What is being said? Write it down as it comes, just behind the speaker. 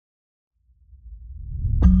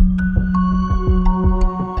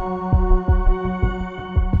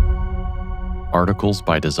articles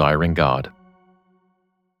by Desiring God.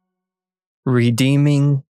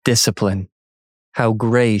 Redeeming Discipline: How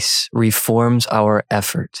Grace Reforms Our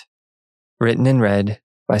Effort. Written and read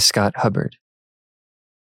by Scott Hubbard.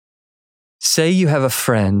 Say you have a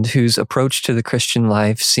friend whose approach to the Christian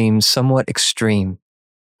life seems somewhat extreme,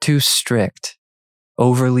 too strict,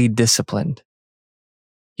 overly disciplined.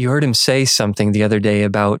 You heard him say something the other day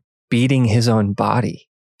about beating his own body,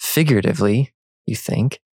 figuratively, you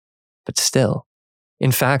think, but still.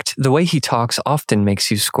 In fact, the way he talks often makes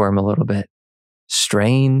you squirm a little bit.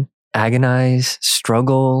 Strain, agonize,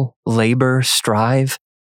 struggle, labor, strive.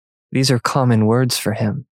 These are common words for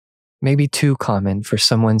him, maybe too common for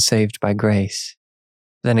someone saved by grace.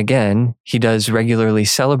 Then again, he does regularly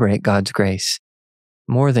celebrate God's grace,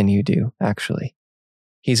 more than you do, actually.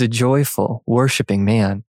 He's a joyful, worshiping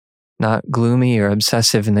man, not gloomy or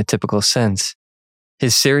obsessive in the typical sense.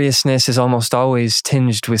 His seriousness is almost always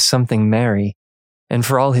tinged with something merry, and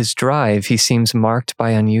for all his drive, he seems marked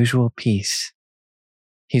by unusual peace.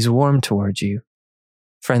 He's warm toward you,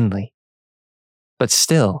 friendly. But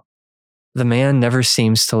still, the man never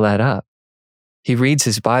seems to let up. He reads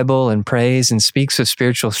his Bible and prays and speaks of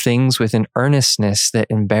spiritual things with an earnestness that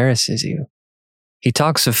embarrasses you. He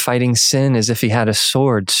talks of fighting sin as if he had a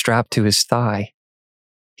sword strapped to his thigh.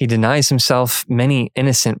 He denies himself many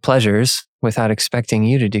innocent pleasures without expecting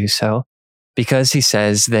you to do so, because he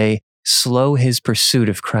says they slow his pursuit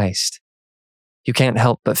of Christ. You can't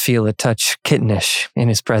help but feel a touch kittenish in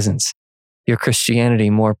his presence, your Christianity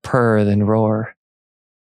more purr than roar.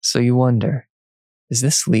 So you wonder, is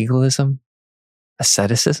this legalism?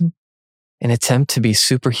 Asceticism? An attempt to be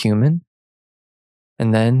superhuman?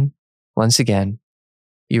 And then, once again,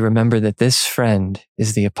 you remember that this friend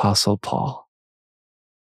is the Apostle Paul.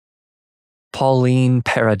 Pauline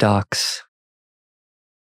Paradox.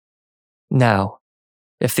 Now,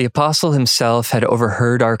 if the apostle himself had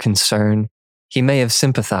overheard our concern, he may have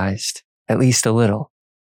sympathized, at least a little.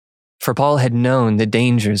 For Paul had known the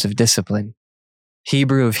dangers of discipline.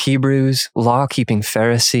 Hebrew of Hebrews, law-keeping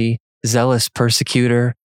Pharisee, zealous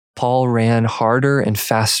persecutor, Paul ran harder and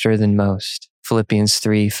faster than most. Philippians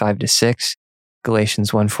 3, 5-6,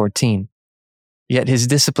 Galatians 1:14. Yet his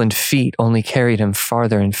disciplined feet only carried him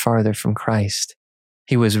farther and farther from Christ.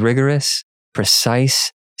 He was rigorous,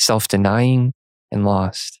 precise, self-denying, and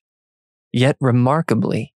lost. Yet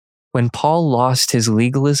remarkably, when Paul lost his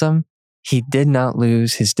legalism, he did not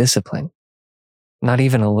lose his discipline. Not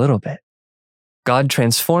even a little bit. God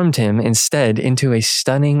transformed him instead into a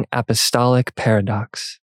stunning apostolic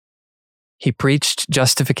paradox. He preached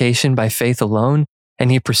justification by faith alone, and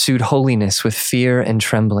he pursued holiness with fear and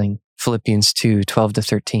trembling. Philippians 2,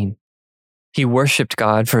 12-13. He worshiped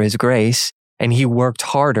God for his grace, and he worked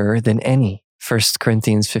harder than any. 1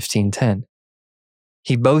 Corinthians 15:10.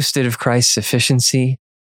 He boasted of Christ's sufficiency,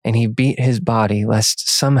 and he beat his body lest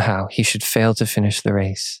somehow he should fail to finish the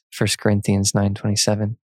race. 1 Corinthians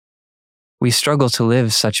 9:27. We struggle to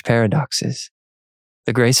live such paradoxes.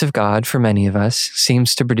 The grace of God, for many of us,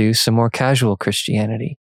 seems to produce a more casual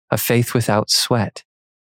Christianity, a faith without sweat.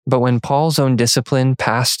 But when Paul's own discipline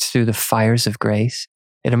passed through the fires of grace,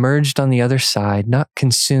 it emerged on the other side, not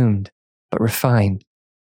consumed, but refined,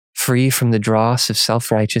 free from the dross of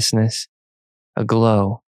self-righteousness,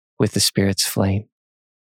 aglow with the Spirit's flame.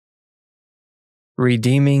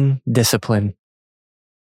 Redeeming Discipline.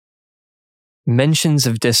 Mentions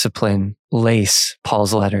of discipline lace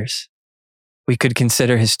Paul's letters. We could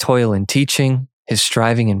consider his toil in teaching, his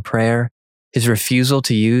striving in prayer, his refusal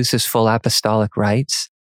to use his full apostolic rights,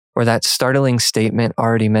 or that startling statement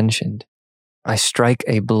already mentioned, I strike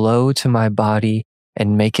a blow to my body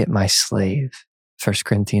and make it my slave. 1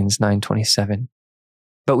 Corinthians 9:27.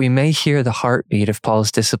 But we may hear the heartbeat of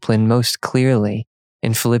Paul's discipline most clearly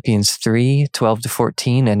in Philippians 3,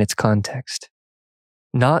 12-14 and its context.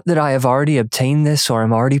 Not that I have already obtained this or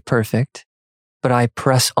am already perfect, but I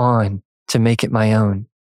press on to make it my own,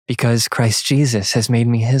 because Christ Jesus has made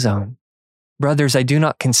me his own. Brothers, I do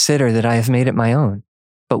not consider that I have made it my own,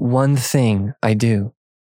 but one thing I do,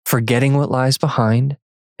 forgetting what lies behind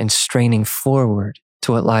and straining forward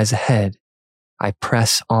to what lies ahead, I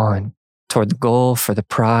press on toward the goal for the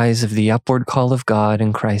prize of the upward call of God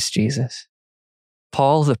in Christ Jesus.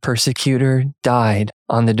 Paul the persecutor died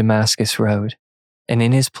on the Damascus road, and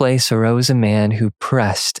in his place arose a man who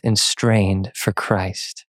pressed and strained for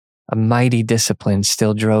Christ. A mighty discipline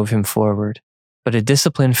still drove him forward, but a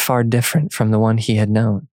discipline far different from the one he had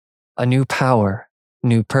known. A new power,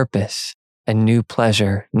 new purpose, and new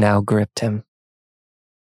pleasure now gripped him.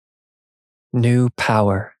 New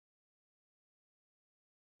power.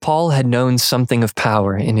 Paul had known something of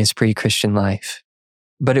power in his pre-Christian life.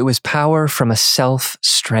 but it was power from a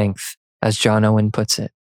self-strength, as John Owen puts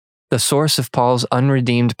it. The source of Paul's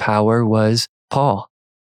unredeemed power was Paul.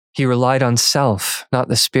 He relied on self, not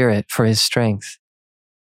the Spirit, for his strength.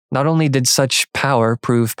 Not only did such power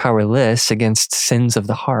prove powerless against sins of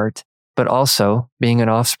the heart, but also, being an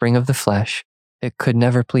offspring of the flesh, it could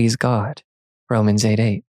never please God. Romans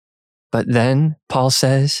 8:8. But then, Paul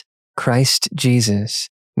says, Christ Jesus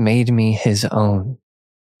made me his own.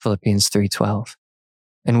 Philippians 3:12.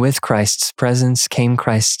 And with Christ's presence came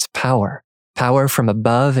Christ's power, power from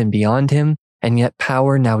above and beyond him, and yet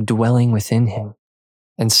power now dwelling within him.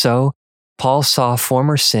 And so, Paul saw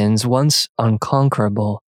former sins, once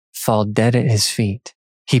unconquerable, fall dead at his feet.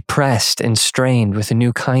 He pressed and strained with a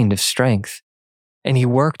new kind of strength, and he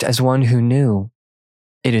worked as one who knew,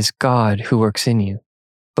 it is God who works in you,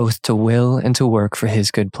 both to will and to work for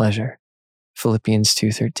his good pleasure. Philippians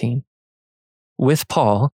 2:13. With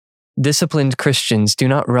Paul, disciplined Christians do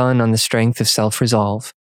not run on the strength of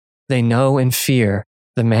self-resolve. They know and fear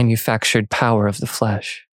the manufactured power of the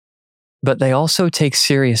flesh. But they also take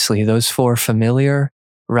seriously those four familiar,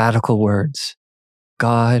 radical words.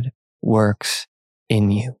 God works in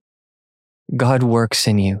you. God works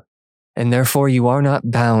in you, and therefore you are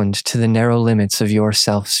not bound to the narrow limits of your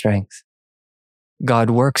self-strength. God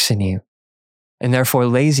works in you, and therefore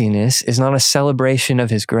laziness is not a celebration of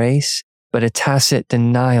his grace, but a tacit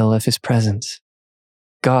denial of his presence.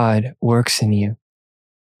 God works in you,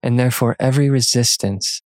 and therefore every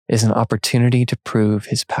resistance is an opportunity to prove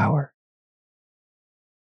his power.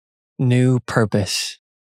 New purpose.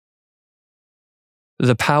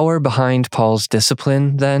 The power behind Paul's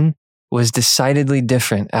discipline, then, was decidedly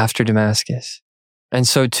different after Damascus, and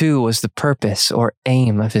so too was the purpose or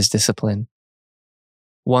aim of his discipline.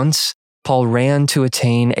 Once, Paul ran to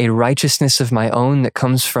attain a righteousness of my own that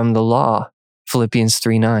comes from the law, Philippians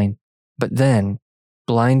 3:9. But then,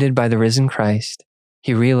 blinded by the risen Christ,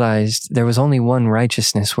 he realized there was only one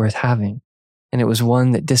righteousness worth having, and it was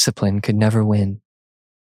one that discipline could never win.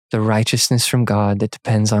 The righteousness from God that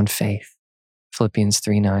depends on faith, Philippians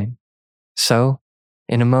 3:9. So,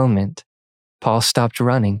 in a moment, Paul stopped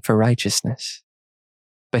running for righteousness.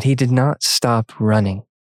 But he did not stop running.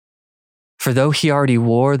 For though he already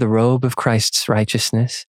wore the robe of Christ's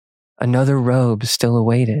righteousness, another robe still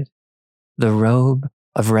awaited, the robe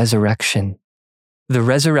of resurrection. The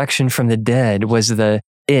resurrection from the dead was the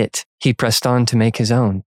it he pressed on to make his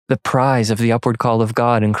own, the prize of the upward call of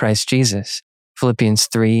God in Christ Jesus, Philippians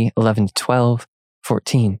 3:11-12,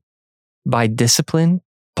 14. By discipline,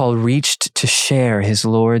 Paul reached to share his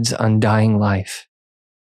Lord's undying life.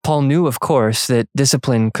 Paul knew, of course, that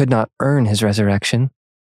discipline could not earn his resurrection,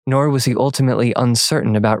 nor was he ultimately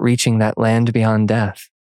uncertain about reaching that land beyond death.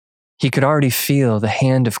 He could already feel the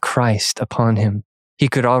hand of Christ upon him. He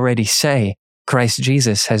could already say, Christ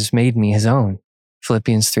Jesus has made me his own,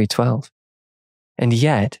 Philippians 3:12. And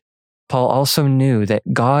yet, Paul also knew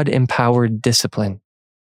that God-empowered discipline,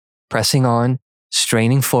 pressing on,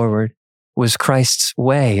 straining forward, was Christ's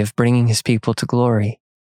way of bringing his people to glory.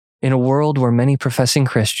 In a world where many professing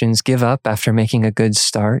Christians give up after making a good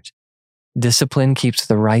start, discipline keeps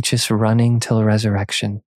the righteous running till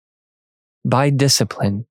resurrection. By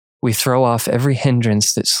discipline, we throw off every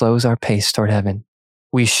hindrance that slows our pace toward heaven.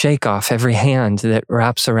 We shake off every hand that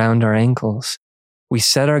wraps around our ankles. We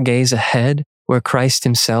set our gaze ahead where Christ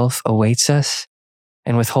himself awaits us,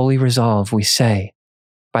 and with holy resolve we say,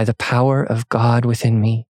 by the power of God within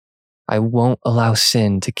me, I won't allow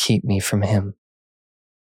sin to keep me from him.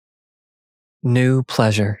 New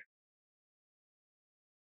pleasure.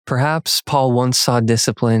 Perhaps Paul once saw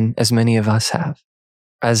discipline, as many of us have,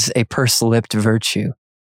 as a purse-lipped virtue,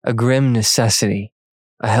 a grim necessity,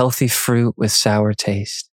 a healthy fruit with sour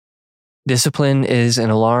taste. Discipline is an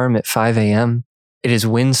alarm at 5 a.m. It is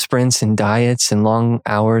wind sprints and diets and long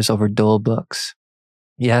hours over dull books.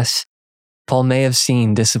 Yes, Paul may have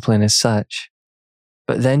seen discipline as such,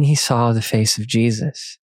 but then he saw the face of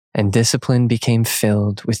Jesus, and discipline became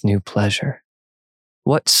filled with new pleasure.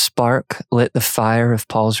 What spark lit the fire of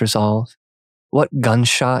Paul's resolve? What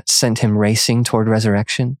gunshot sent him racing toward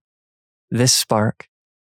resurrection? This spark,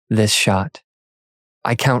 this shot.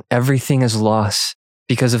 I count everything as loss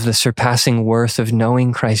because of the surpassing worth of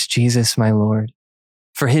knowing Christ Jesus my Lord.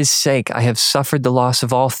 For his sake I have suffered the loss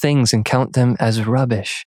of all things and count them as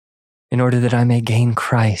rubbish, in order that I may gain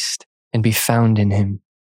Christ and be found in him.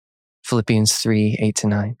 Philippians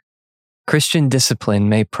 3:8-9. Christian discipline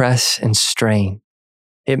may press and strain.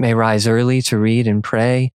 It may rise early to read and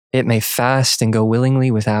pray. It may fast and go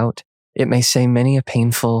willingly without. It may say many a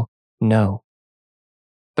painful no,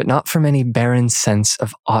 but not from any barren sense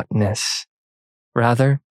of oughtness.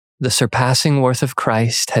 Rather, the surpassing worth of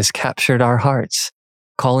Christ has captured our hearts,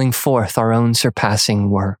 calling forth our own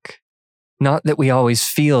surpassing work. Not that we always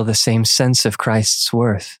feel the same sense of Christ's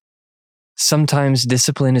worth. Sometimes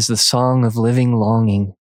discipline is the song of living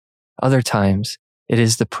longing. Other times, it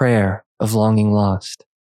is the prayer of longing lost.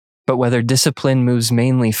 But whether discipline moves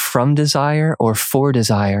mainly from desire or for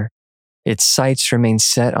desire, its sights remain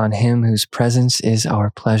set on Him whose presence is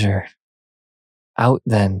our pleasure. Out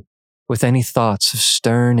then, with any thoughts of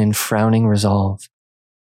stern and frowning resolve.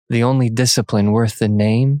 The only discipline worth the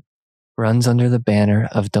name runs under the banner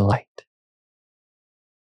of delight.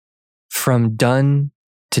 From done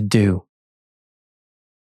to do.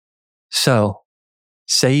 So,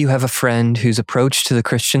 say you have a friend whose approach to the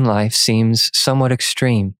Christian life seems somewhat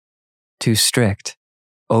extreme, too strict,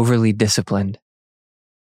 overly disciplined.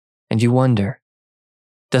 And you wonder,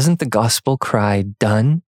 doesn't the gospel cry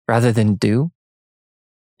done rather than do?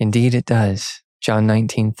 Indeed it does, John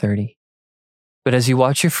 19:30. But as you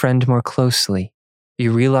watch your friend more closely,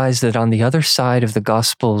 you realize that on the other side of the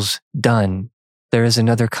gospel's done, there is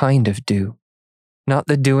another kind of do. Not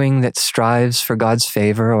the doing that strives for God's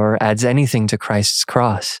favor or adds anything to Christ's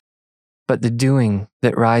cross, but the doing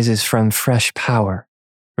that rises from fresh power,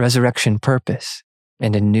 resurrection purpose,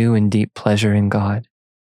 and a new and deep pleasure in God.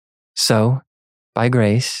 So, by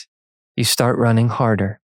grace, you start running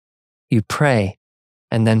harder. You pray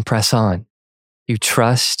and then press on. You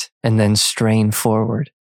trust and then strain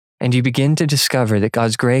forward. And you begin to discover that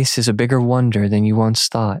God's grace is a bigger wonder than you once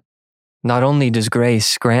thought. Not only does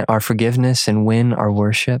grace grant our forgiveness and win our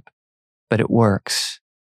worship, but it works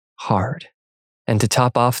hard. And to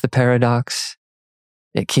top off the paradox,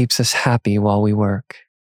 it keeps us happy while we work.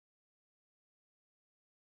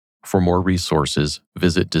 For more resources,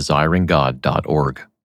 visit desiringgod.org.